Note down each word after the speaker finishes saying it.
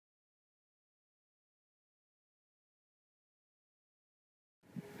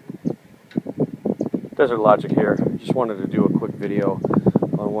Desert Logic here. Just wanted to do a quick video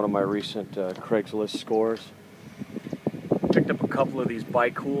on one of my recent Craigslist scores. Picked up a couple of these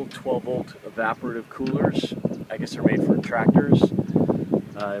Bi-Cool 12-volt evaporative coolers. I guess they're made for tractors.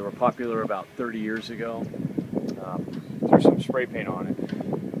 They were popular about 30 years ago. There's some spray paint on it.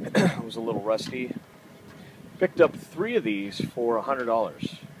 It was a little rusty. Picked up 3 of these for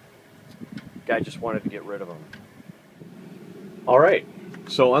 $100. Guy just wanted to get rid of them. Alright,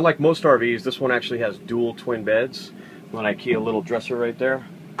 so unlike most RVs, this one actually has dual twin beds. An IKEA little dresser right there.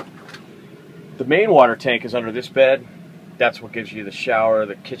 The main water tank is under this bed. That's what gives you the shower,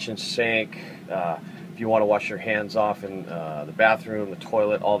 the kitchen sink, if you want to wash your hands off in the bathroom, the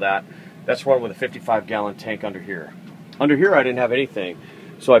toilet, all that. That's run with a 55-gallon tank under here. Under here I didn't have anything,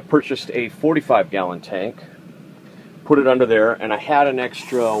 so I purchased a 45-gallon tank, put it under there, and I had an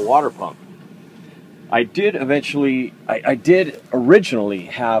extra water pump. I did originally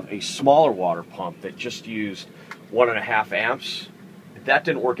have a smaller water pump that just used 1.5 amps. That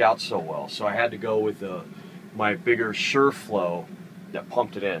didn't work out so well, so I had to go with my bigger SureFlow that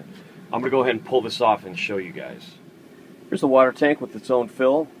pumped it in. I'm going to go ahead and pull this off and show you guys. Here's the water tank with its own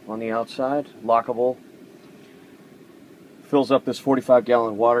fill on the outside, lockable. Fills up this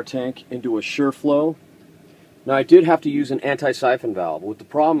 45-gallon water tank into a SureFlow. Now I did have to use an anti-siphon valve. With the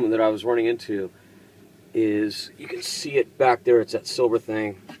problem that I was running into is, you can see it back there, it's that silver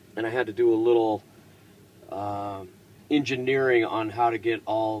thing, and I had to do a little engineering on how to get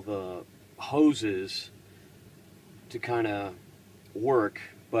all the hoses to kind of work,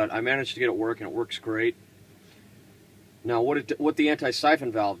 but I managed to get it work, and it works great. Now what the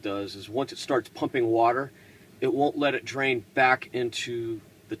anti-siphon valve does is, once it starts pumping water, it won't let it drain back into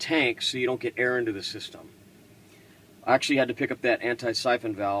the tank, so you don't get air into the system. I actually had to pick up that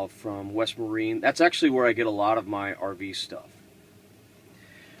anti-siphon valve from West Marine. That's actually where I get a lot of my RV stuff.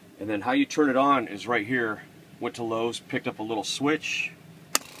 And then how you turn it on is right here. Went to Lowe's, picked up a little switch.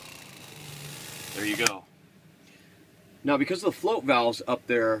 There you go. Now because of the float valves up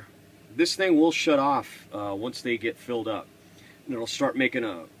there, this thing will shut off once they get filled up. And it'll start making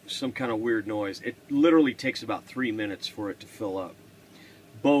some kind of weird noise. It literally takes about 3 minutes for it to fill up.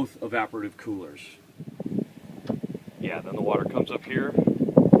 Both evaporative coolers. Yeah, then the water comes up here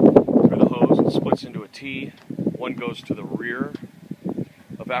through the hose and splits into a T. One goes to the rear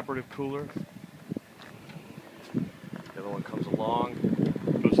evaporative cooler. The other one comes along,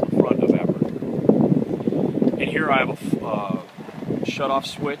 goes to the front evaporative cooler. And here I have a shut-off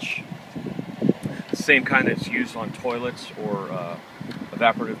switch, the same kind that's used on toilets or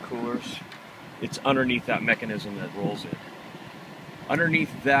evaporative coolers. It's underneath that mechanism that rolls it.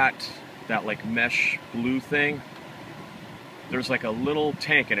 Underneath that like mesh blue thing, there's like a little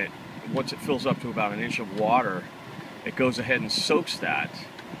tank in it. Once it fills up to about 1 inch of water, it goes ahead and soaks that.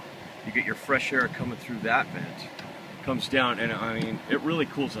 You get your fresh air coming through that vent. Comes down, and I mean, it really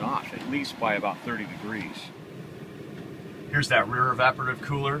cools it off, at least by about 30 degrees. Here's that rear evaporative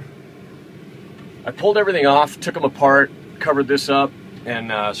cooler. I pulled everything off, took them apart, covered this up,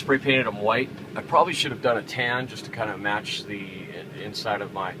 and spray painted them white. I probably should have done a tan just to kind of match the inside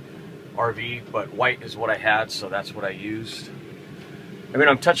of my RV, but white is what I had, so that's what I used. I mean,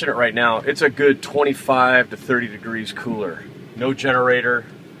 I'm touching it right now. It's a good 25 to 30 degrees cooler. No generator,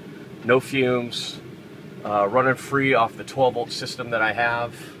 no fumes, running free off the 12-volt system that I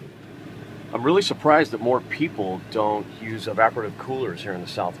have. I'm really surprised that more people don't use evaporative coolers here in the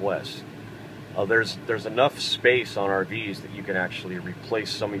Southwest. There's enough space on RVs that you can actually replace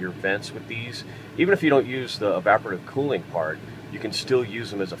some of your vents with these. Even if you don't use the evaporative cooling part, you can still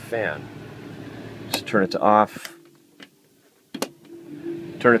use them as a fan. Just turn it to off,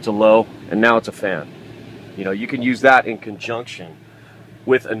 turn it to low, and now it's a fan. You know, you can use that in conjunction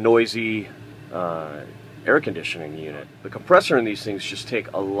with a noisy air conditioning unit. The compressor in these things just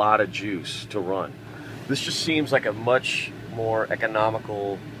take a lot of juice to run. This just seems like a much more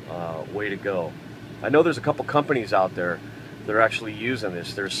economical way to go. I know there's a couple companies out there that are actually using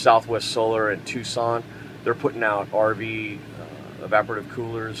this. There's Southwest Solar in Tucson. They're putting out RV evaporative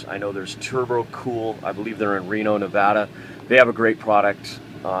coolers. I know there's Turbo Cool. I believe they're in Reno, Nevada. They have a great product.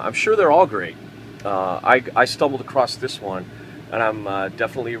 I'm sure they're all great. I stumbled across this one, and I'm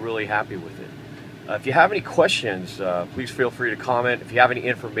definitely really happy with it. If you have any questions, please feel free to comment. If you have any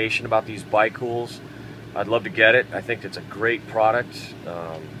information about these Bi-Cools, I'd love to get it. I think it's a great product.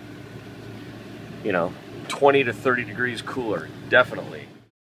 You know, 20 to 30 degrees cooler, definitely.